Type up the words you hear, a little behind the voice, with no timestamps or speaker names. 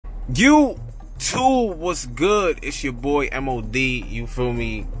You too, what's good? It's your boy MOD, you feel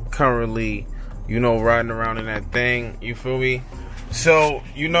me? Currently, riding around in that thing, you feel me? So,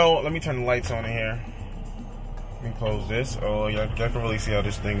 let me turn the lights on in here. Let me close this. Oh, y'all can really see how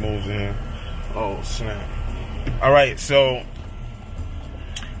this thing moves in here. Oh, snap. Alright, so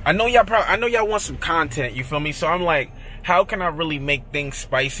I know y'all want some content, you feel me? So I'm like, how can I really make things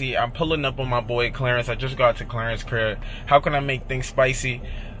spicy? I'm pulling up on my boy Clarence. I just got to Clarence crib. How can I make things spicy?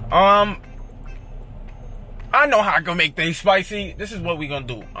 I know how I can make things spicy. This is what we gonna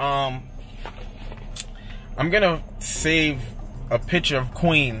do. I'm gonna save a picture of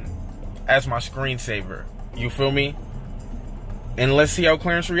Queen as my screensaver. You feel me? And let's see how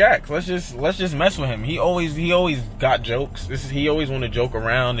Clarence reacts. Let's just mess with him. He always got jokes. He always want to joke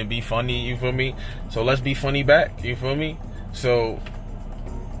around and be funny. You feel me? So let's be funny back. You feel me? So,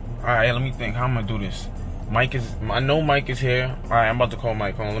 all right. Let me think. How I'm gonna do this? I know Mike is here. All right. I'm about to call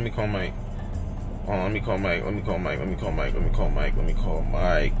Mike. Hold on. Let me call Mike. Hold on. Let me call Mike. Let me call Mike. Let me call Mike. Let me call Mike. Let me call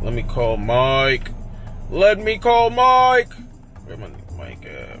Mike. Let me call Mike. Let me call Mike. Where my Mike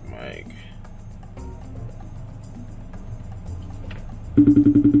at? Mike.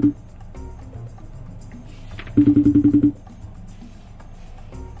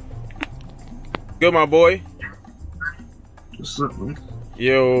 Good, my boy. What's up, man?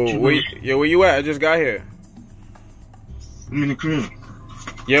 Yo, where you at? I just got here. I'm in the crib.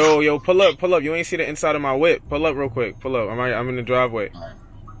 Yo, pull up. You ain't see the inside of my whip. Pull up real quick. Pull up. I'm in the driveway.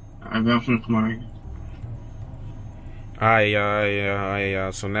 I'm finna come out here.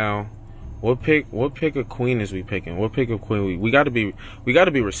 Alright, so now what pick of Queen is we picking? What pick of Queen we gotta be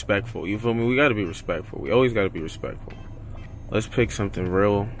respectful, you feel me? We gotta be respectful. We always gotta be respectful. Let's pick something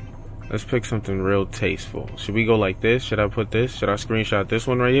real tasteful. Should we go like this? Should I put this? Should I screenshot this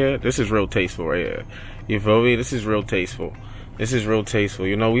one right here? This is real tasteful right here. You feel me? This is real tasteful. We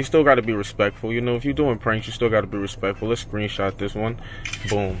still gotta be respectful. If you're doing pranks, you still gotta be respectful. Let's screenshot this one.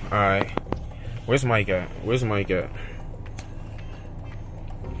 Boom. Alright. Where's Mike at? Where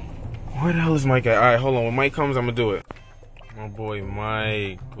the hell is Mike at? Alright, hold on. When Mike comes, I'm gonna do it. My boy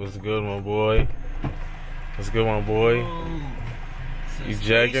Mike. What's good, my boy? What's good, my boy? You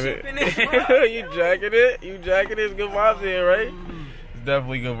jacking it? You jacking it? It's good vibes here, right? It's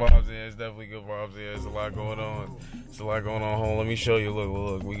definitely good vibes here. There's a lot going on. Hold on, let me show you.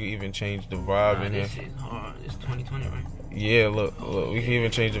 Look. We can even change the vibe in here. This is hard. It's 2020, right? Yeah, look. We can even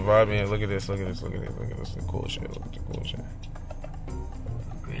change the vibe in here. Look at this. Look at this. The cool shit.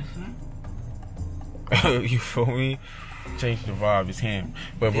 You feel me? Change the vibe. It's him.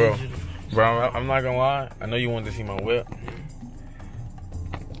 But bro, I'm not gonna lie. I know you wanted to see my whip.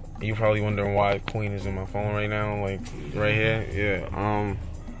 You probably wondering why Queen is in my phone right now, like right here. Yeah.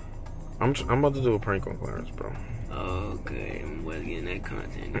 I'm about to do a prank on Clarence, bro. Okay, I'm well getting that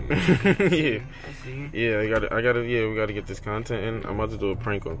content. Yeah. Yeah, we gotta get this content in. I'm about to do a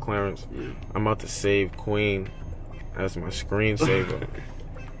prank on Clarence. Yeah. I'm about to save Queen as my screensaver.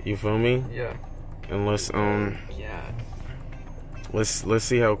 You feel me? Yeah. And let's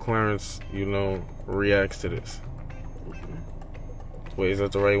see how Clarence, reacts to this. Wait, is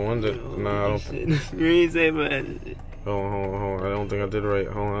that the right one? Nah, I don't think. Screensaver. Hold on. I don't think I did right.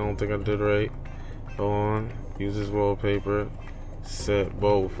 Hold on. Use this wallpaper. Set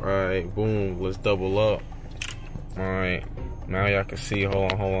both. Alright, boom. Let's double up. Alright. Now y'all can see.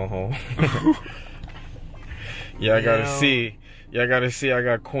 Hold on. Y'all gotta see. I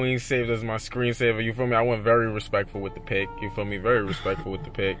got Queen saved as my screensaver. You feel me? I went very respectful with the pick. You feel me? Very respectful with the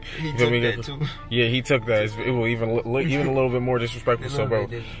pick. He took that too. Yeah, he took that. It will even a little bit more disrespectful. So, bro.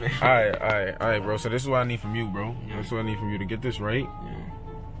 Alright, bro. So this is what I need from you, bro. Yeah. That's what I need from you to get this right. Yeah.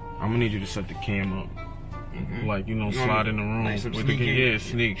 I'm gonna need you to set the cam up. Mm-hmm. Like, slide in the room. Like with the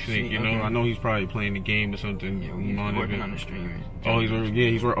sneak. Sneak. Okay. I know he's probably playing the game or something. Yeah, he's working on the stream.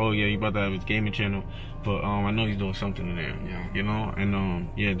 He about to have his gaming channel. But I know he's doing something in there. Yeah.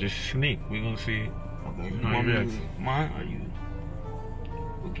 And just sneak. We're gonna see. Okay. How he reacts. Mine or you?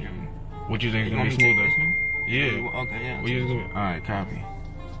 What camera? What you think is gonna be smoother? Yeah. Okay, yeah. What you doing? Alright, copy.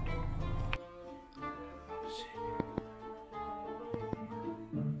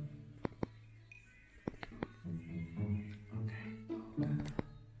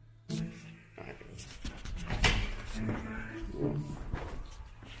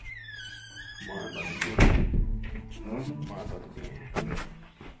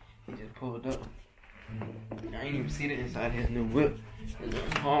 He just pulled up. I ain't even see the inside his new whip.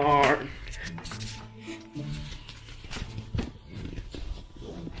 It's hard.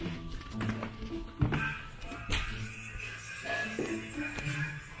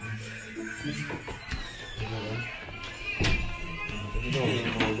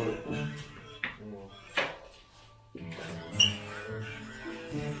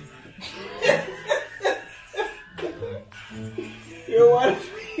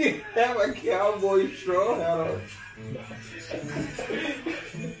 cowboy straw hat on.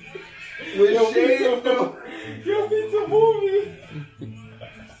 With shades though. Yo, pizza movie.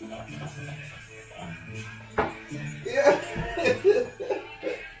 Yeah.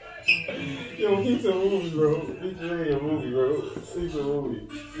 Yo, pizza movie, bro. Pizza really a movie, bro. Pizza movie.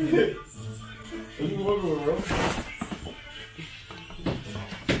 What you looking for, bro?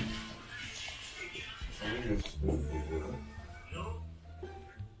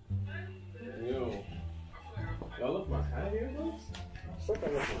 Yo. Y'all left my hat here, bro? I thought I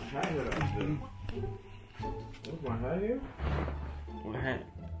left my hat here up there. What's my hat here? What hat?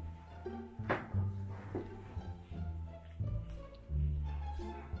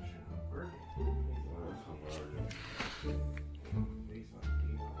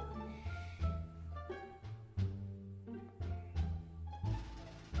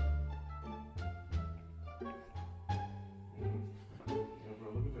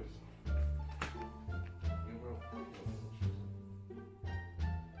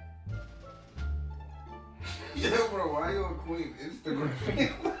 Yeah, bro, why you on Queen Instagram?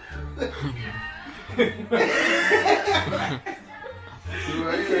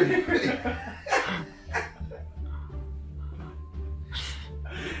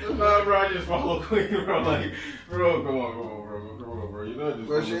 Nah, bro, I just follow Queen, bro. Like, bro, come on, bro. You know, just.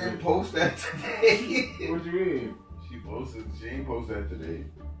 But she didn't post that today. What you mean? She ain't post that today.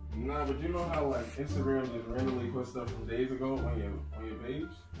 Nah, but you know how like Instagram just randomly put stuff from days ago on your page?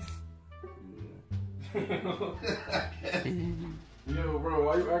 Yo, bro,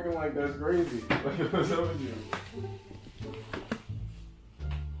 why you acting like that's crazy? Like, what's up with you?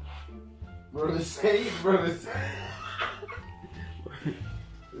 Bro, the same. This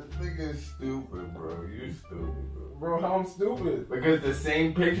nigga is stupid, bro. You stupid, bro. Bro, how I'm stupid? Because the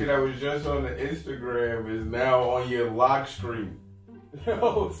same picture that was just on the Instagram is now on your lock screen.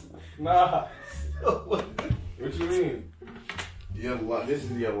 Yo, nah. What you mean? This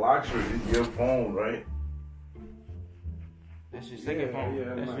is your lock screen. This is your phone, right? That's your second phone.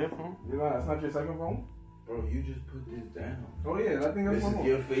 Yeah, that's your phone? You know, it's not your second phone? Bro, you just put this down. Oh, yeah, I think that's This my is phone.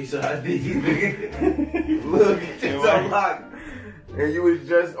 your face ID, nigga. Look, it's unlocked. And you was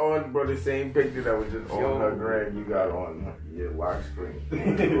just on, bro, the same picture that was just on her gram you got on your lock screen.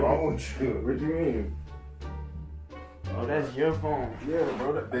 What's wrong with you? What you mean? Oh, that's your phone. Yeah,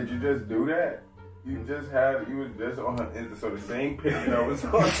 bro. Did you just do that? You was just on her Insta, so the same picture that was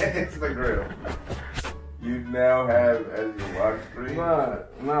on Instagram, you now have as your lock screen.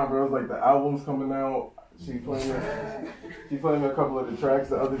 Nah, bro. It's like the album's coming out. She playing me a couple of the tracks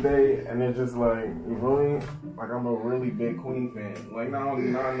the other day, and they're just like, you feel me? Like I'm a really big Queen fan. Like not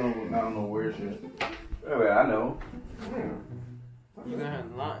no weird shit. Yeah, I know. You got her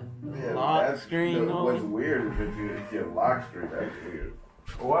Yeah, lock screen on? What's weird is that it's your lock screen. That's weird.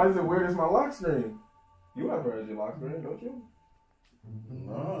 Why is it weird as my lock screen? You have her as your lock screen, don't you?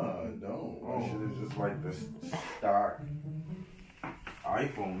 Nah, I don't. My shit is just like the stock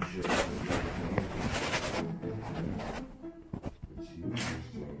iPhone shit.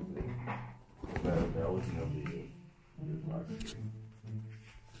 That was never your lock screen.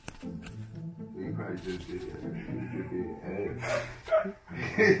 You probably just did that. You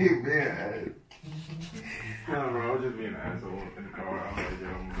being an ass. No, bro, I was just being an asshole in the car. I'm like, yo,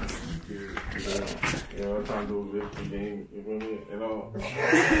 I'm scared. You know, I'm trying to do a bit for the game. You feel me? And all.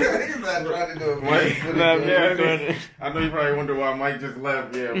 He's not trying to do a Mike, for the game. I know you probably wonder why Mike just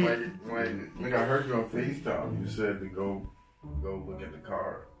left. Yeah, Mike. Nigga, I heard you on FaceTime. You said to go look at the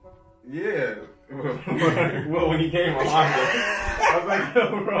car. Yeah. Well, when he came, I locked it. I was like,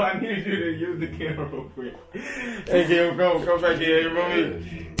 yo, bro, I need you to use the camera real quick. Hey, Gil, come back here. You feel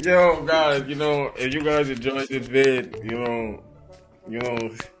me? Yo, guys, you know, if you guys enjoyed this vid, you know,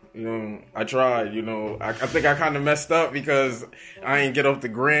 I tried, you know. I think I kind of messed up because I ain't get off the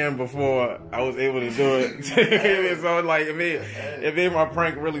gram before I was able to do it. So, like, it made my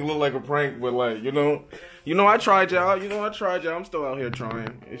prank really look like a prank, but, like, you know, I tried y'all. I'm still out here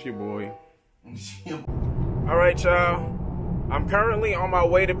trying. It's your boy. All right, y'all. I'm currently on my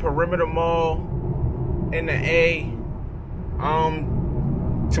way to Perimeter Mall in the A,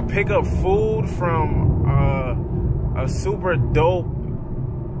 to pick up food from a super dope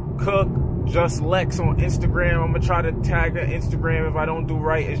cook, Just Lex, on Instagram. I'm gonna try to tag her Instagram. If I don't do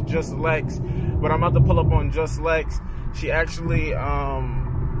right, it's Just Lex. But I'm about to pull up on Just Lex. She actually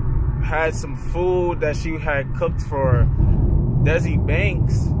had some food that she had cooked for Desi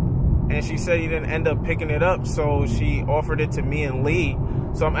Banks, and she said he didn't end up picking it up, so she offered it to me and Lee.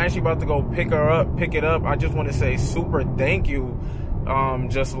 So I'm actually about to go pick it up. I just want to say super thank you,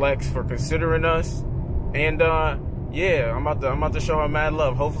 Just Lex, for considering us. And Yeah, I'm about to show her mad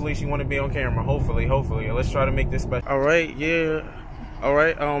love. Hopefully she want to be on camera. Hopefully. Let's try to make this special. All right, yeah. All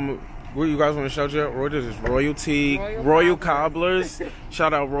right. What you guys want to shout out? What is this? Royal Cobblers.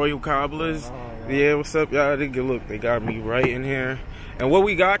 Shout out Royal Cobblers. Yeah, what's up, y'all? Look, they got me right in here. And what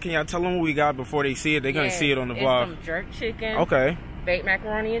we got? Can y'all tell them what we got before they see it? They're gonna see it on the vlog. Some jerk chicken. Okay. Baked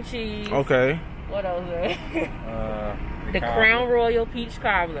macaroni and cheese. Okay. What else? The Crown Royal Peach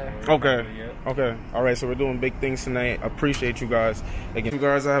Cobbler. Okay. Okay. All right. So we're doing big things tonight. Appreciate you guys. Again, you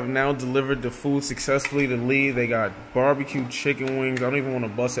guys, I have now delivered the food successfully to Lee. They got barbecue chicken wings. I don't even want to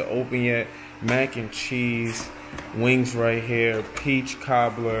bust it open yet. Mac and cheese wings right here. Peach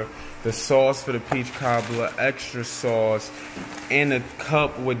cobbler. The sauce for the peach cobbler. Extra sauce. And a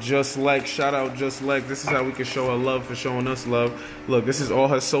cup with Just Lex. Shout out Just Lex. This is how we can show her love for showing us love. Look, this is all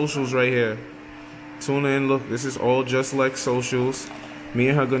her socials right here. Tune in. Look, this is all Just Lex socials. Me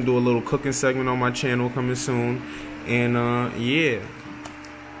and her gonna do a little cooking segment on my channel coming soon. And yeah.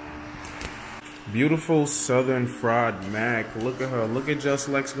 Beautiful southern fried mac. Look at her. Look at Just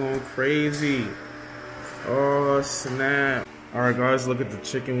Lex going crazy. Oh snap. Alright guys, look at the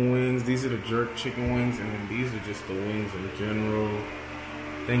chicken wings. These are the jerk chicken wings, and then these are just the wings in general.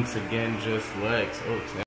 Thanks again, Just Lex. Oh,